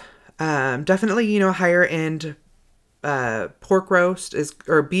roasts. Definitely, higher end pork roast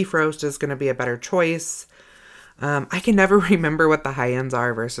or beef roast is going to be a better choice. I can never remember what the high ends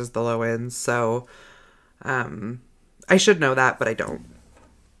are versus the low ends. So, I should know that, but I don't.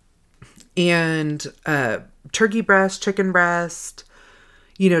 And, turkey breast, chicken breast,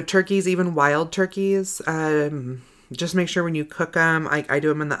 turkeys, even wild turkeys. Just make sure when you cook them, I do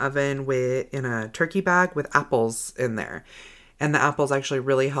them in the oven in a turkey bag with apples in there. And the apples actually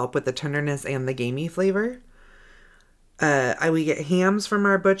really help with the tenderness and the gamey flavor. We get hams from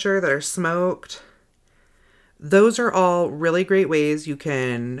our butcher that are smoked. Those are all really great ways you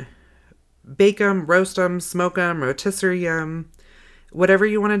can bake them, roast them, smoke them, rotisserie them, whatever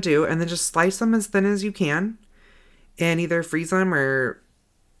you want to do. And then just slice them as thin as you can and either freeze them or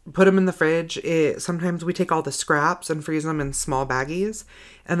put them in the fridge. Sometimes we take all the scraps and freeze them in small baggies.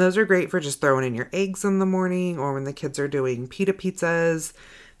 And those are great for just throwing in your eggs in the morning or when the kids are doing pita pizzas.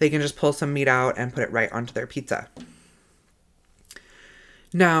 they can just pull some meat out and put it right onto their pizza.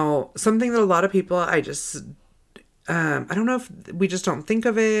 Now, something that a lot of people, I don't know if we just don't think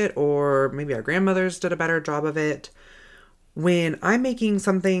of it, or maybe our grandmothers did a better job of it. When I'm making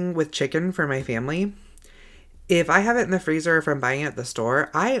something with chicken for my family, if I have it in the freezer, if I'm buying it at the store,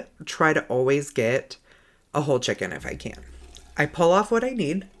 I try to always get a whole chicken if I can. I pull off what I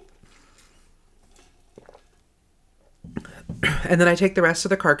need, and then I take the rest of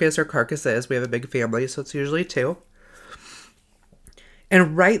the carcass or carcasses. We have a big family, so it's usually 2.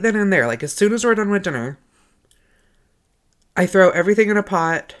 And right then and there, like as soon as we're done with dinner, I throw everything in a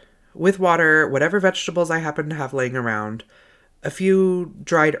pot with water, whatever vegetables I happen to have laying around, a few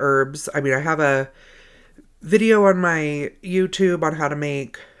dried herbs. I mean, I have a video on my YouTube on how to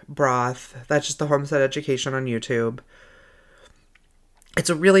make broth. That's just the Homestead Education on YouTube. It's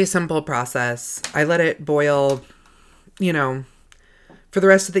a really simple process. I let it boil, for the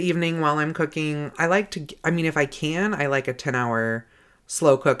rest of the evening while I'm cooking. If I can, I like a 10-hour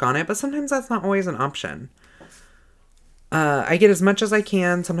slow cook on it, but sometimes that's not always an option. I get as much as I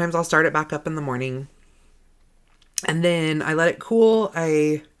can. Sometimes I'll start it back up in the morning. And then I let it cool.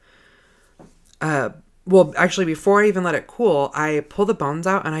 Before I even let it cool, I pull the bones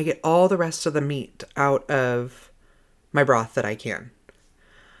out and I get all the rest of the meat out of my broth that I can.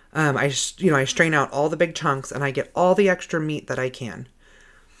 I strain out all the big chunks and I get all the extra meat that I can.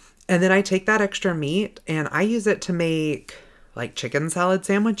 And then I take that extra meat and I use it to make like chicken salad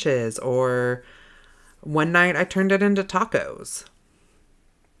sandwiches, or one night I turned it into tacos.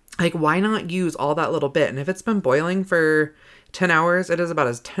 Like, why not use all that little bit? And if it's been boiling for 10 hours, it is about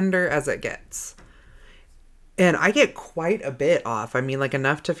as tender as it gets. And I get quite a bit off. I mean, like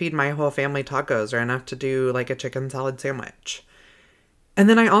enough to feed my whole family tacos, or enough to do like a chicken salad sandwich. And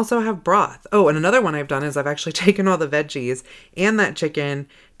then I also have broth. Oh, and another one I've done is I've actually taken all the veggies and that chicken,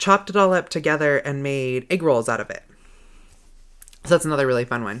 chopped it all up together, and made egg rolls out of it. So that's another really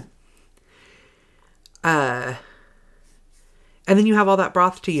fun one. And then you have all that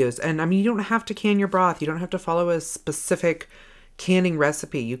broth to use. And I mean, you don't have to can your broth. You don't have to follow a specific canning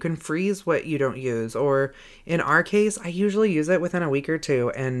recipe. You can freeze what you don't use. Or in our case, I usually use it within a week or 2.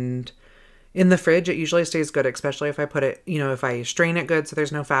 And in the fridge, it usually stays good, especially if I put it, if I strain it good so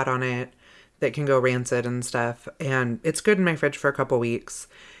there's no fat on it that can go rancid and stuff. And it's good in my fridge for a couple weeks.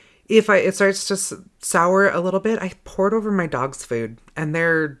 If it starts to sour a little bit, I pour it over my dog's food. And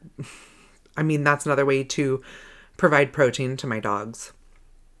that's another way to provide protein to my dogs.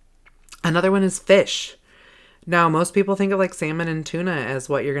 Another one is fish. Now, most people think of like salmon and tuna as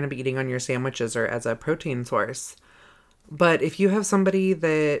what you're going to be eating on your sandwiches or as a protein source. But if you have somebody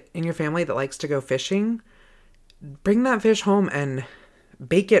that in your family that likes to go fishing, bring that fish home and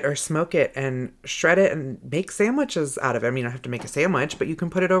bake it or smoke it and shred it and make sandwiches out of it. I mean, you don't have to make a sandwich, but you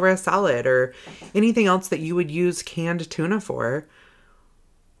can put it over a salad or anything else that you would use canned tuna for.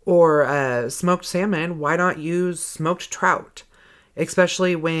 Or smoked salmon. Why not use smoked trout?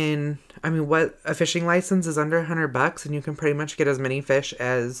 Especially when, what a fishing license is under $100, and you can pretty much get as many fish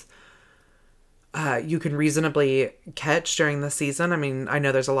as you can reasonably catch during the season. I mean, I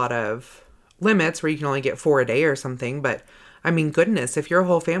know there's a lot of limits where you can only get 4 a day or something, but goodness, if your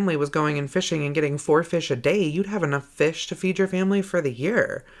whole family was going and fishing and getting 4 fish a day, you'd have enough fish to feed your family for the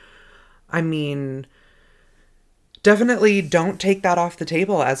year. Definitely don't take that off the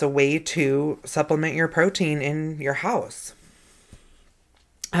table as a way to supplement your protein in your house.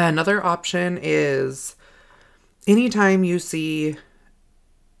 Another option is anytime you see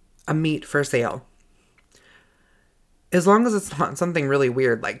a meat for sale, as long as it's not something really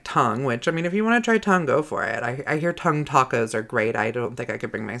weird like tongue, which, if you want to try tongue, go for it. I hear tongue tacos are great. I don't think I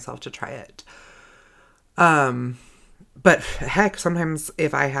could bring myself to try it. But heck, sometimes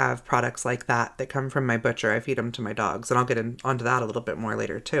if I have products like that come from my butcher, I feed them to my dogs. And I'll get onto that a little bit more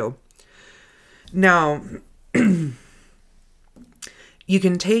later too. Now, you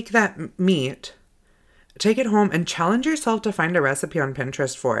can take that meat, take it home, and challenge yourself to find a recipe on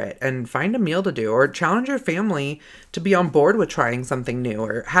Pinterest for it and find a meal to do, or challenge your family to be on board with trying something new,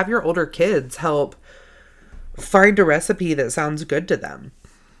 or have your older kids help find a recipe that sounds good to them.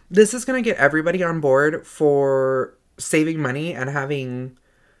 This is going to get everybody on board for saving money and having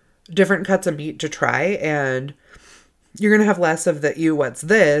different cuts of meat to try, and you're going to have less of the what's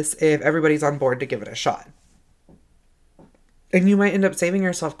this if everybody's on board to give it a shot. And you might end up saving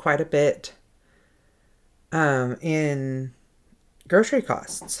yourself quite a bit in grocery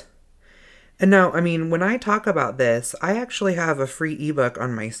costs. And now, when I talk about this, I actually have a free ebook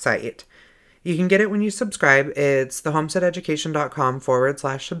on my site. You can get it when you subscribe. It's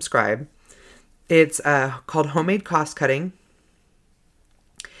thehomesteadeducation.com/subscribe. It's called Homemade Cost Cutting.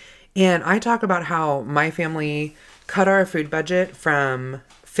 And I talk about how my family cut our food budget from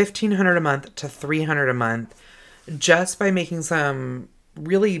 $1,500 a month to $300 a month just by making some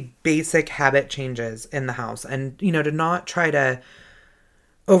really basic habit changes in the house, and, to not try to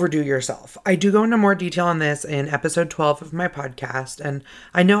overdo yourself. I do go into more detail on this in episode 12 of my podcast, and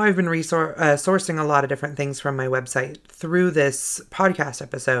I know I've been sourcing a lot of different things from my website through this podcast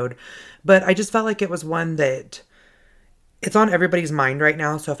episode, but I just felt like it was one that it's on everybody's mind right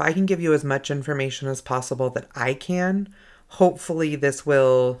now. So if I can give you as much information as possible that I can, hopefully this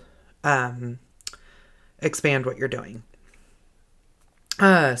will expand what you're doing.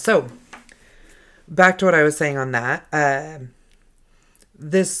 So back to what I was saying on that.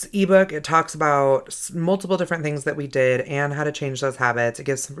 This ebook, it talks about multiple different things that we did and how to change those habits. It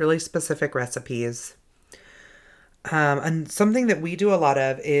gives some really specific recipes. And something that we do a lot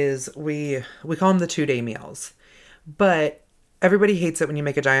of is we call them the 2-day meals. But everybody hates it when you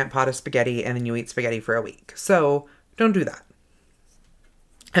make a giant pot of spaghetti and then you eat spaghetti for a week. So don't do that.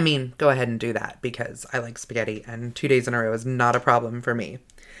 I mean, go ahead and do that because I like spaghetti and 2 days in a row is not a problem for me.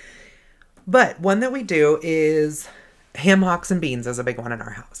 But one that we do is ham hocks and beans is a big one in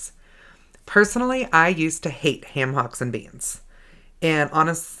our house. Personally, I used to hate ham hocks and beans. And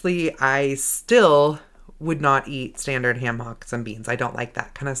honestly, I still would not eat standard ham hocks and beans. I don't like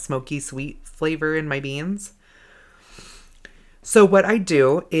that kind of smoky sweet flavor in my beans. So what I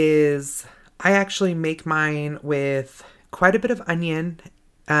do is I actually make mine with quite a bit of onion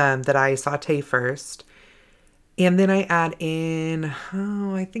that I saute first. And then I add in,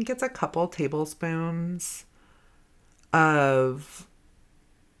 I think it's a couple tablespoons of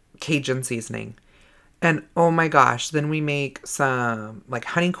Cajun seasoning. And oh my gosh, then we make some like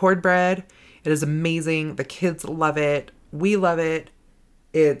honey cornbread. It is amazing. The kids love it. We love it.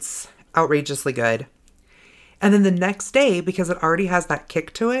 It's outrageously good. And then the next day, because it already has that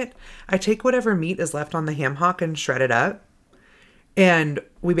kick to it, I take whatever meat is left on the ham hock and shred it up. And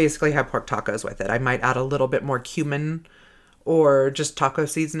we basically have pork tacos with it. I might add a little bit more cumin or just taco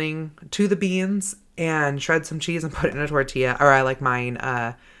seasoning to the beans and shred some cheese and put it in a tortilla. Or I like mine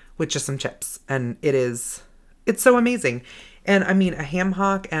with just some chips. And it's so amazing. And I mean, a ham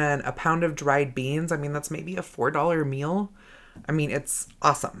hock and a pound of dried beans, I mean, that's maybe a $4 meal. I mean, it's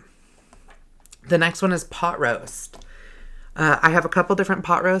awesome. The next one is pot roast. I have a couple different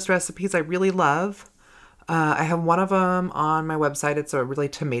pot roast recipes I really love. I have one of them on my website. It's a really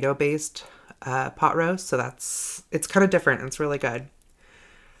tomato-based pot roast. So it's kind of different. It's really good.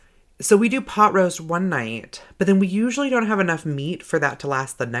 So we do pot roast one night, but then we usually don't have enough meat for that to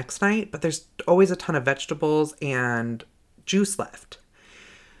last the next night. But there's always a ton of vegetables and juice left.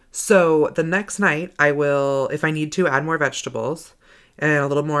 So the next night I will, if I need to, add more vegetables and a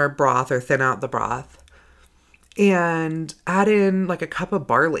little more broth or thin out the broth and add in like a cup of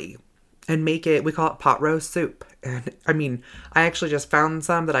barley and make it, we call it pot roast soup. And I mean, I actually just found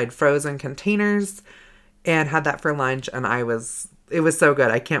some that I'd frozen containers and had that for lunch. And it was so good.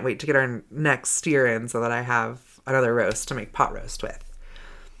 I can't wait to get our next steer in so that I have another roast to make pot roast with.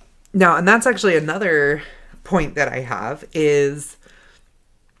 Now, and that's actually another point that I have is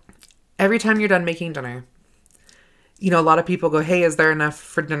every time you're done making dinner, a lot of people go, hey, is there enough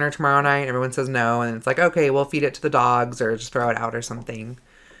for dinner tomorrow night? Everyone says no. And it's like, okay, we'll feed it to the dogs or just throw it out or something.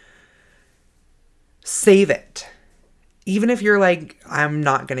 Save it. Even if you're like, I'm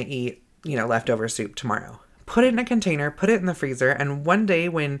not going to eat, leftover soup tomorrow. Put it in a container, put it in the freezer. And one day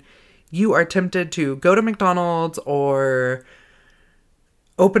when you are tempted to go to McDonald's or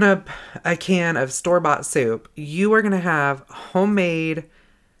open up a can of store-bought soup, you are going to have homemade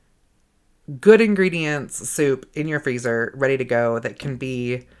good ingredients soup in your freezer ready to go that can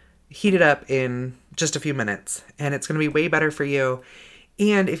be heated up in just a few minutes, and it's going to be way better for you.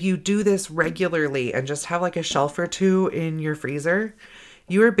 And if you do this regularly and just have like a shelf or two in your freezer,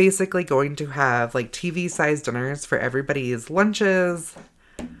 you are basically going to have like TV-sized dinners for everybody's lunches.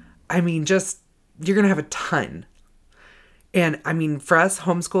 I mean, you're going to have a ton. And I mean, for us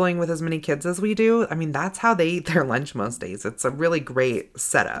homeschooling with as many kids as we do, I mean, that's how they eat their lunch most days. It's a really great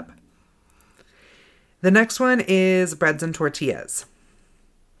setup. The next one is breads and tortillas.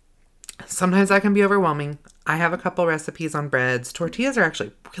 Sometimes that can be overwhelming. I have a couple recipes on breads. Tortillas are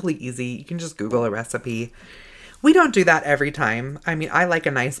actually really easy. You can just Google a recipe. We don't do that every time. I mean, I like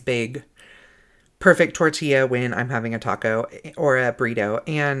a nice big, perfect tortilla when I'm having a taco or a burrito.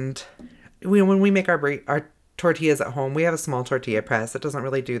 And when we make our tortillas at home, we have a small tortilla press. It doesn't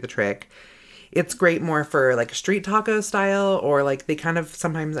really do the trick. It's great more for like street taco style, or like they kind of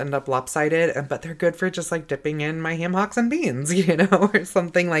sometimes end up lopsided, but they're good for just like dipping in my ham hocks and beans, or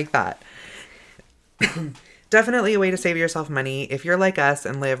something like that. definitely a way to save yourself money. If you're like us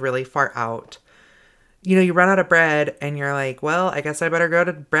and live really far out, you know, you run out of bread and you're like, well, I guess I better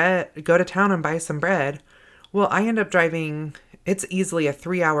go to town and buy some bread. Well, I end up driving, it's easily a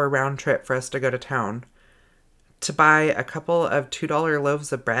 3-hour round trip for us to go to town to buy a couple of $2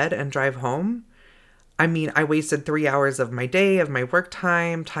 loaves of bread and drive home. I mean, I wasted 3 hours of my day, of my work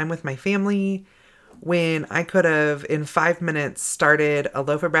time with my family, when I could have, in 5 minutes, started a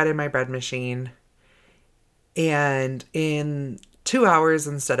loaf of bread in my bread machine. And in 2 hours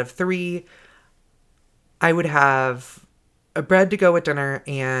instead of 3, I would have a bread to go with dinner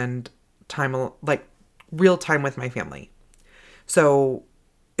and time, like real time with my family. So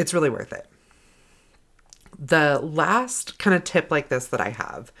it's really worth it. The last kind of tip like this that I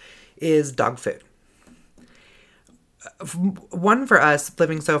have is dog food. One, for us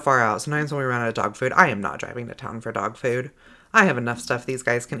living so far out, sometimes when we run out of dog food, I am not driving to town for dog food. I have enough stuff these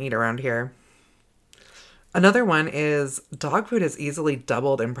guys can eat around here. Another one is dog food has easily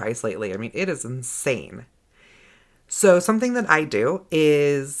doubled in price lately. I mean, it is insane. So something that I do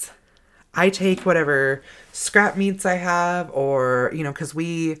is I take whatever scrap meats I have, or, you know, because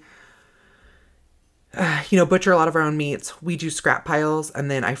we, butcher a lot of our own meats. We do scrap piles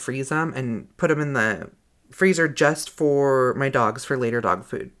and then I freeze them and put them in the freezer just for my dogs for later dog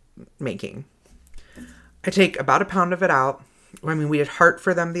food making. I take about a pound of it out. I mean, we did heart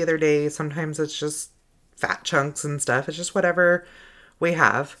for them the other day. Sometimes it's just fat chunks and stuff. It's just whatever we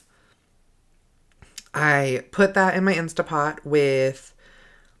have. I put that in my Instapot with,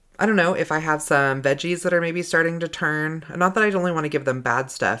 I don't know, if I have some veggies that are maybe starting to turn. Not that I'd only want to give them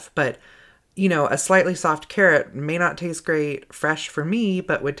bad stuff, but, you know, a slightly soft carrot may not taste great fresh for me,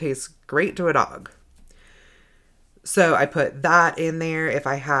 but would taste great to a dog. So I put that in there. If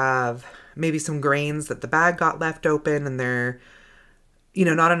I have maybe some grains that the bag got left open and they're, you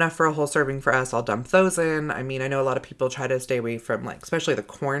know, not enough for a whole serving for us, I'll dump those in. I mean, I know a lot of people try to stay away from, like, especially the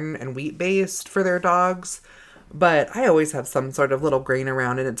corn and wheat based for their dogs, but I always have some sort of little grain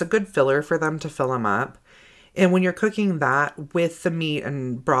around, and it's a good filler for them to fill them up. And when you're cooking that with the meat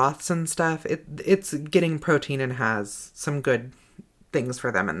and broths and stuff, it's getting protein and has some good things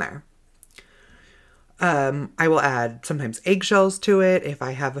for them in there. I will add sometimes eggshells to it if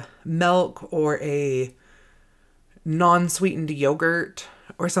I have milk or a non-sweetened yogurt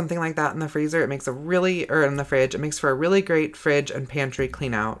or something like that in the freezer. It makes in the fridge, it makes for a really great fridge and pantry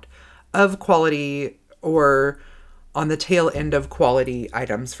clean out of quality or on the tail end of quality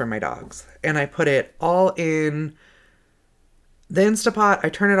items for my dogs. And I put it all in the Instapot. I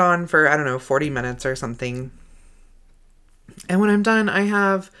turn it on for, 40 minutes or something. And when I'm done, I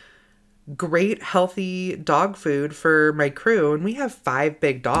have great healthy dog food for my crew. And we have 5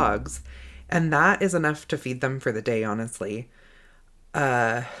 big dogs. And that is enough to feed them for the day, honestly.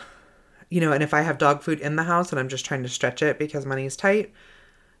 And if I have dog food in the house and I'm just trying to stretch it because money's tight,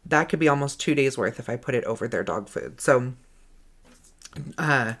 that could be almost 2 days worth if I put it over their dog food. So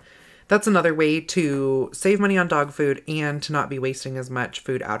that's another way to save money on dog food and to not be wasting as much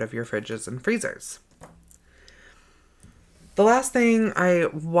food out of your fridges and freezers. The last thing I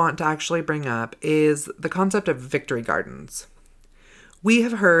want to actually bring up is the concept of victory gardens. We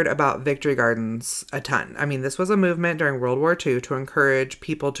have heard about victory gardens a ton. I mean, this was a movement during World War II to encourage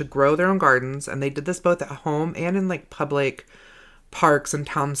people to grow their own gardens, and they did this both at home and in like public parks and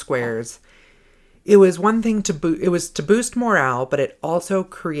town squares. It was one thing to boost morale, but it also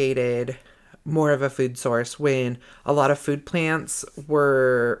created more of a food source when a lot of food plants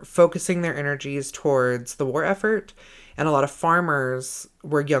were focusing their energies towards the war effort, and a lot of farmers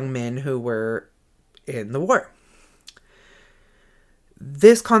were young men who were in the war.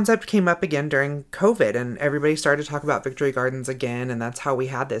 This concept came up again during COVID, and everybody started to talk about victory gardens again, and that's how we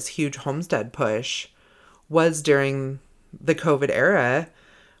had this huge homestead push, was during the COVID era,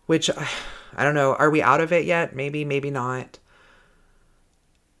 which, I don't know, are we out of it yet? Maybe, maybe not.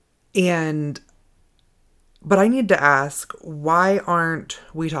 But I need to ask, why aren't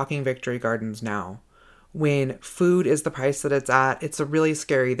we talking victory gardens now? When food is the price that it's at, it's really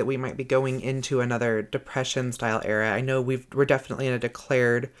scary that we might be going into another depression-style era. I know we're definitely in a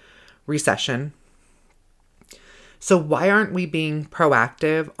declared recession. So why aren't we being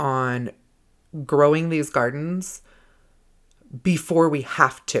proactive on growing these gardens before we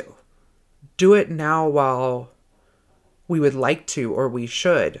have to? Do it now while we would like to, or we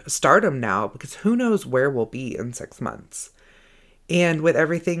should. Start them now, because who knows where we'll be in 6 months. And with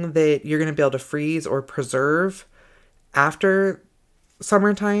everything that you're going to be able to freeze or preserve after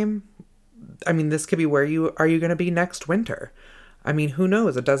summertime, I mean, this could be where you going to be next winter. I mean, who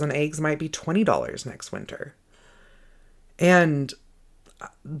knows? A dozen eggs might be $20 next winter. And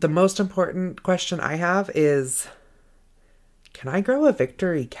the most important question I have is, can I grow a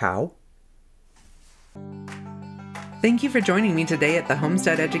victory cow? Thank you for joining me today at the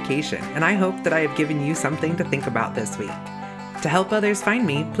Homestead Education, and I hope that I have given you something to think about this week. To help others find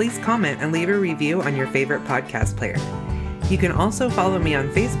me, please comment and leave a review on your favorite podcast player. You can also follow me on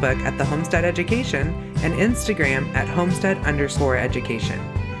Facebook at the Homestead Education and Instagram at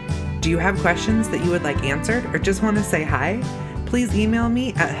Homestead_education. Do you have questions that you would like answered or just want to say hi? Please email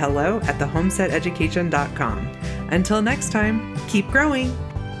me at hello@thehomesteadeducation.com. Until next time, keep growing!